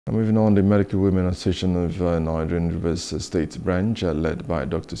Moving on, the Medical Women Association of Nigerian Rivers State Branch, led by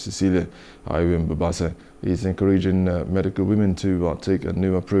Dr. Cecilia Mbubase, is encouraging medical women to take a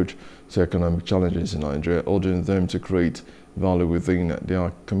new approach to economic challenges in Nigeria, urging them to create value within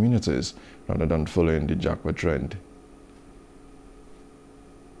their communities rather than following the Japa trend.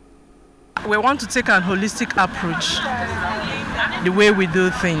 We want to take a holistic approach the way we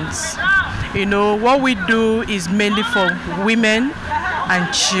do things. You know, what we do is mainly for women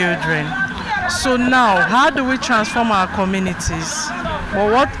and children. So now, how do we transform our communities?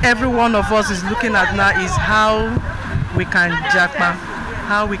 Well, what every one of us is looking at now is how we can japa,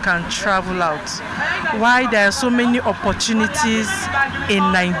 how we can travel out. Why there are so many opportunities in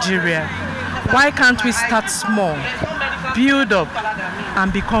Nigeria? Why can't we start small, build up,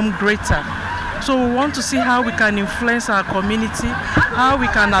 and become greater? So we want to see how we can influence our community, how we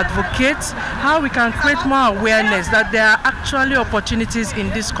can advocate, how we can create more awareness that there are actually opportunities in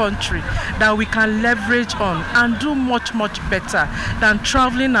this country that we can leverage on and do much, much better than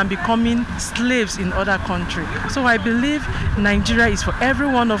traveling and becoming slaves in other countries. So I believe Nigeria is for every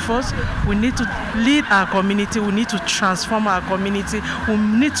one of us. We need to lead our community, we need to transform our community, we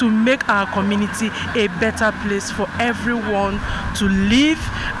need to make our community a better place for everyone to live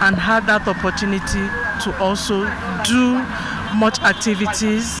and have that opportunity to also do much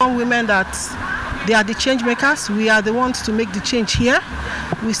activities. Women that they are the change makers. We are the ones to make the change here.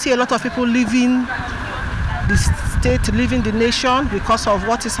 We see a lot of people leaving the state, leaving the nation because of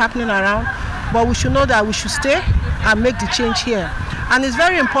what is happening around. But we should know that we should stay and make the change here. And it's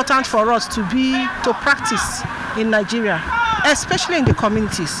very important for us to practice in Nigeria, especially in the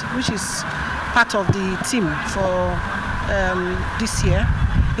communities, which is part of the team for this year.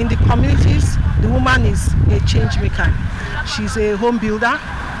 In the communities, the woman is a change maker. She's a home builder,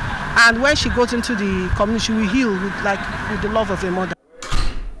 and when she goes into the community, she will heal with the love of a mother.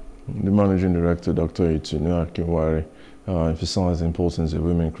 The Managing Director, Dr. Itunu Akinwari, emphasized the importance of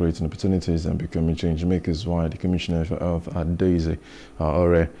women creating opportunities and becoming change makers, while the Commissioner for Health, Daisy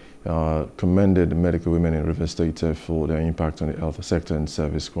Ore, commended the medical women in Rivers State for their impact on the health sector and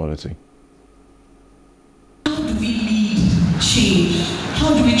service quality. How do we lead change?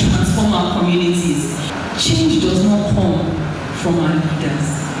 How do we transform our communities? Change does not come from our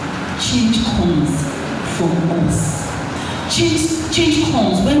leaders. Change comes from us. Change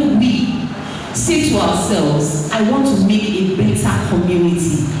comes when we say to ourselves, I want to make a better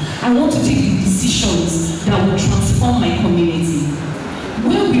community. I want to take the decisions that will transform my community.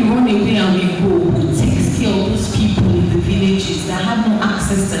 When we run away and we go, who takes care of those people in the villages that have no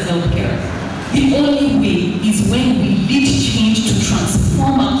access to healthcare? The only way is when we lead change to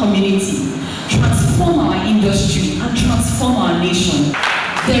transform our community, transform our industry, and transform our nation.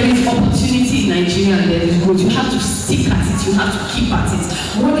 There is opportunity in Nigeria and there is growth. You have to stick at it, you have to keep at it.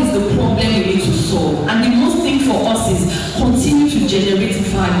 What is the problem we need to solve? And the most thing for us is continue to generate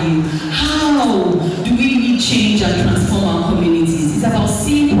value. How do we lead change and transform our communities? It's about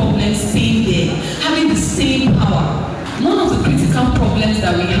seeing problems, staying there, having the same power. One of the critical problems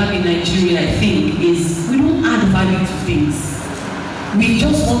that we have in Nigeria, I think, is we don't add value to things. We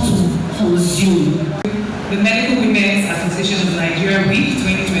just want to consume. The Medical Women's Association of Nigeria Week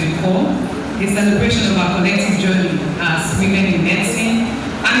 2024 is a celebration of our collective journey as women in medicine,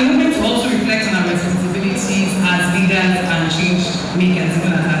 and a moment to also reflect on our responsibilities as leaders and change makers,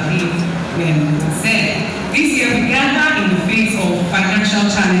 even as our theme said. This year we gather in the face of financial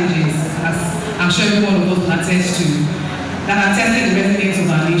challenges, as I'm sure every one of us will attest to, that are testing the resilience of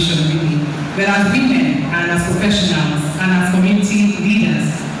our nation, really. But as women and as professionals and as community leaders,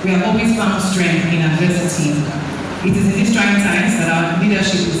 we have always found strength in adversity. It is in these trying times that our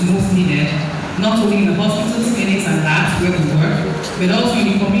leadership is most needed, not only in the hospitals, clinics, and labs where we work, but also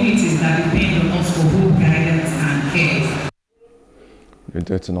in the communities that depend on us for hope, guidance, and care. The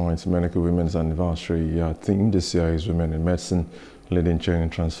 39th Medical Women's Anniversary theme this year is Women in Medicine, leading change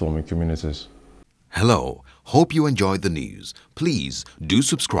and transforming communities. Hello, hope you enjoyed the news. Please do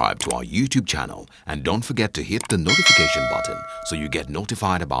subscribe to our YouTube channel and don't forget to hit the notification button so you get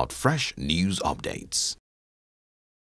notified about fresh news updates.